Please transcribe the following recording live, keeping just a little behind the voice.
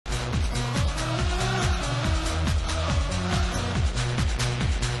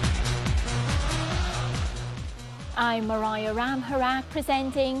I'm Mariah Ramharak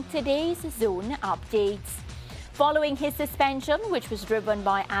presenting today's Zone updates. Following his suspension, which was driven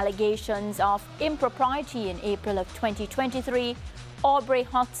by allegations of impropriety in April of 2023, Aubrey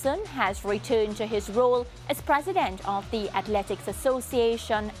Hodgson has returned to his role as president of the Athletics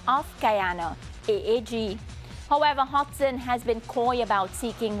Association of Guyana, AAG. However, Hodgson has been coy about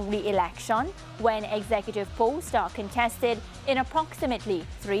seeking re-election when executive posts are contested in approximately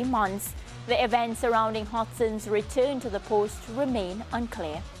 3 months. The events surrounding Hodgson's return to the post remain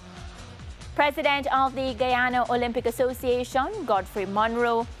unclear. President of the Guyana Olympics Association, Godfrey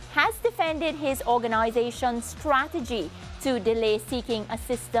Munro, has defended his organization's strategy to delay seeking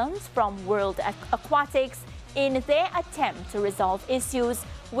assistance from World Aquatics in their attempt to resolve issues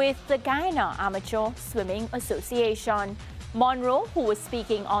with the Guyana Amateur Swimming Association. Munro, who was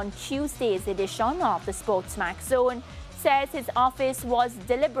speaking on Tuesday's edition of the SportsMax Zone, says his office was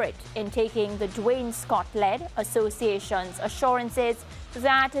deliberate in taking the Dwayne Scott-led association's assurances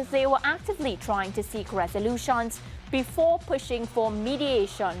that they were actively trying to seek resolutions before pushing for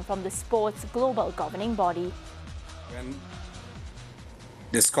mediation from the sport's global governing body. When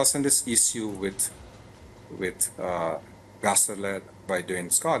discussing this issue with GASA led by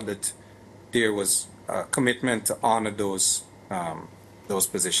Dwayne Scott, that there was a commitment to honor those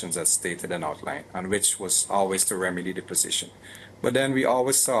positions as stated and outlined, and which was always to remedy the position. But then we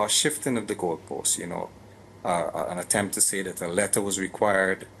always saw a shifting of the goalposts, an attempt to say that a letter was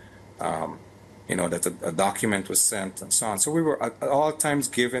required, that a document was sent and so on. So we were at all times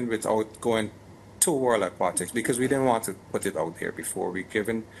given without going to World Aquatics because we didn't want to put it out there before we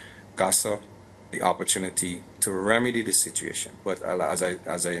given GASA the opportunity to remedy the situation. But as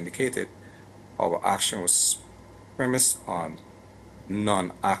I indicated, our action was premised on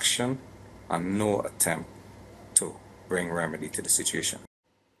non-action and no attempt to bring remedy to the situation.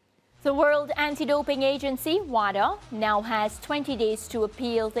 The World Anti-Doping Agency, WADA, now has 20 days to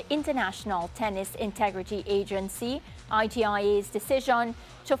appeal the International Tennis Integrity Agency, ITIA's decision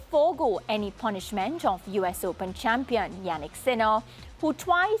to forego any punishment of US Open champion Jannik Sinner, who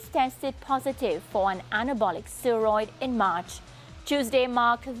twice tested positive for an anabolic steroid in March. Tuesday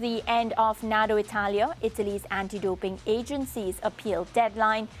marked the end of NADO Italia, Italy's anti-doping agency's appeal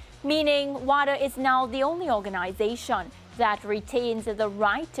deadline, meaning WADA is now the only organization that retains the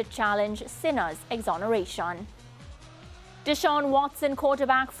right to challenge Sinner's exoneration. Deshaun Watson,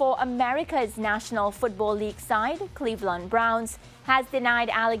 quarterback for America's National Football League side, Cleveland Browns, has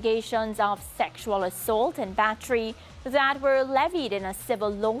denied allegations of sexual assault and battery that were levied in a civil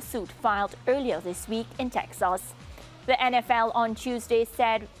lawsuit filed earlier this week in Texas. The NFL on Tuesday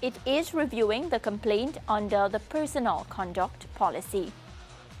said it is reviewing the complaint under the personal conduct policy.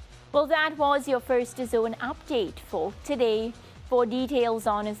 Well, that was your first Zone update for today. For details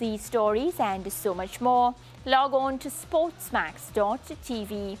on these stories and so much more, log on to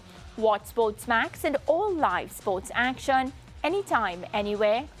sportsmax.tv. Watch SportsMax and all live sports action anytime,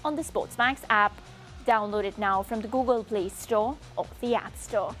 anywhere on the SportsMax app. Download it now from the Google Play Store or the App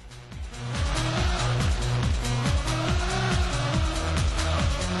Store.